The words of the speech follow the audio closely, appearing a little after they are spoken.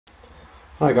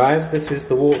Hi guys, this is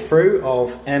the walkthrough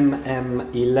of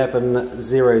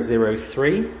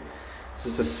MM11003. This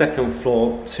is a second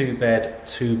floor, 2-bed,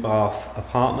 2-bath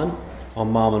apartment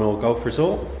on Menor Golf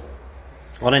Resort.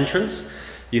 On entrance,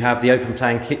 you have the open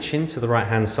plan kitchen to the right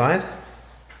hand side.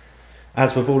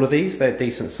 As with all of these, they're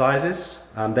decent sizes.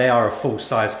 They are a full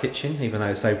size kitchen, even though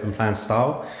it's open plan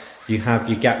style. You have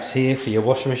your gaps here for your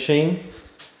washing machine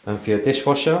and for your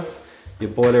dishwasher. Your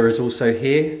boiler is also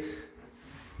here.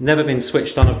 Never been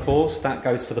switched on, of course. That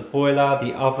goes for the boiler,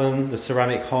 the oven, the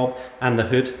ceramic hob and the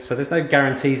hood. So there's no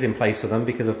guarantees in place for them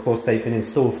because of course they've been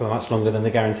installed for much longer than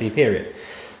the guarantee period.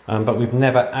 But we've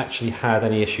never actually had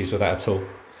any issues with that at all.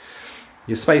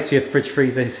 Your space for your fridge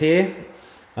freezer is here.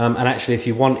 And actually if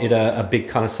you wanted a big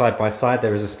kind of side by side,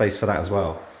 there is a space for that as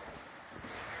well.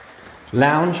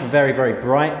 Lounge, very, very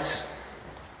bright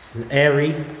and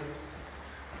airy.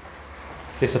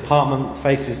 This apartment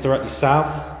faces directly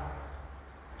south.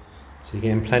 So you're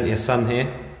getting plenty of sun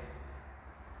here.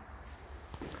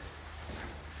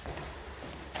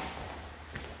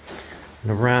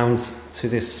 And around to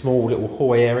this small little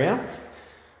hallway area,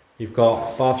 you've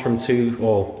got bathroom 2,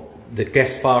 or the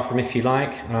guest bathroom if you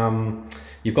like.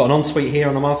 You've got an ensuite here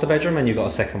on the master bedroom and you've got a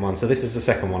second one. So this is the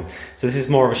second one. So this is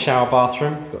more of a shower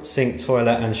bathroom. You've got sink,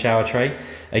 toilet and shower tray.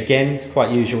 Again,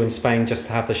 quite usual in Spain just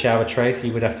to have the shower tray, so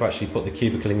you would have to actually put the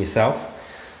cubicle in yourself.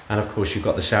 And of course you've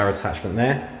got the shower attachment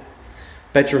there.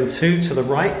 Bedroom 2 to the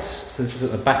right, so this is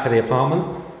at the back of the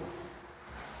apartment.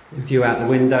 View out the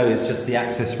window is just the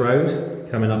access road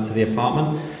coming up to the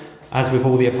apartment. As with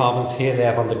all the apartments here, they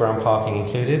have underground parking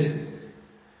included.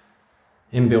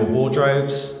 Inbuilt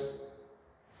wardrobes.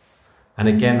 And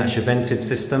again, that's your vented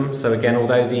system. So again,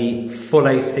 although the full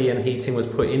AC and heating was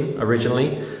put in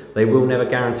originally, they will never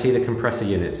guarantee the compressor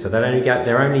unit. So they're only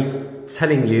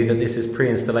telling you that this is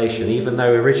pre-installation, even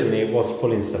though originally it was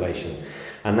full installation.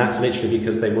 And that's literally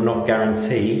because they will not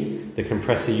guarantee the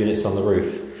compressor units on the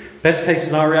roof. Best case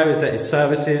scenario is that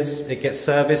it gets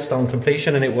serviced on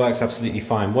completion and it works absolutely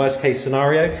fine. Worst case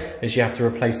scenario is you have to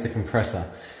replace the compressor,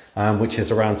 which is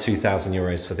around 2,000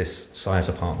 euros for this size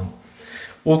apartment.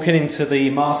 Walking into the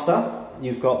master,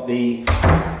 you've got the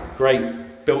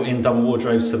great built-in double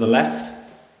wardrobes to the left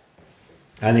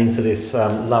and into this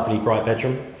lovely bright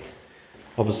bedroom.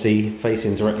 Obviously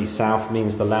facing directly south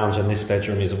means the lounge in this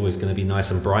bedroom is always going to be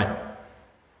nice and bright.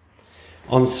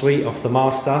 Ensuite off the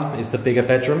master is the bigger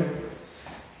bedroom.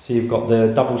 So you've got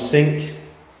the double sink,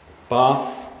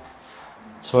 bath,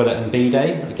 toilet and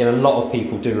bidet. Again, a lot of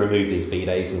people do remove these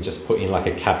bidets and just put in like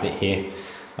a cabinet here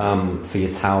for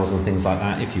your towels and things like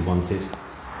that if you wanted.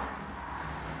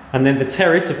 And then the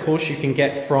terrace, of course, you can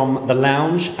get from the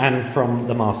lounge and from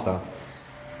the master.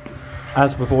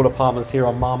 As with all apartments here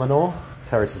on Menor,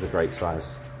 terrace is a great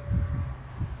size.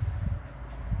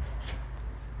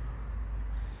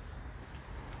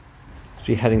 So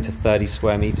we're heading to 30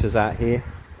 square meters out here,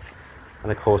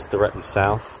 and of course directly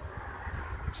south.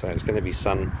 So it's going to be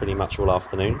sun pretty much all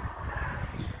afternoon.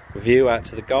 View out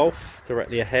to the Gulf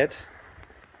directly ahead.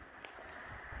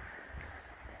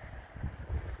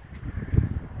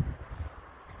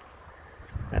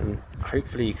 And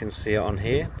hopefully you can see it on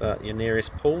here, but your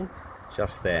nearest pool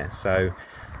just there. So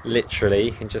literally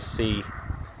you can just see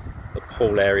the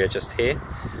pool area just here.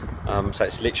 So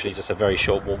it's literally just a very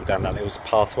short walk down that little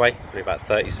pathway, probably about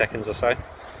 30 seconds or so.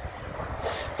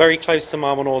 Very close to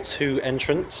Menor 2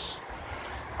 entrance,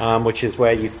 which is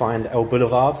where you find El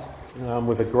Boulevard,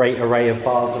 with a great array of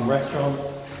bars and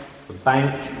restaurants, a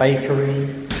bank,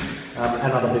 bakery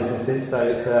and other businesses. So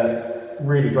it's a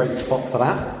really great spot for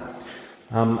that.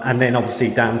 And then obviously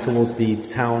down towards the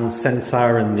town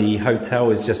centre and the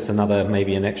hotel is just another,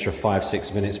 maybe an extra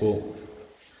 5-6 minutes walk.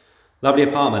 Lovely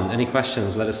apartment. Any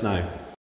questions, let us know.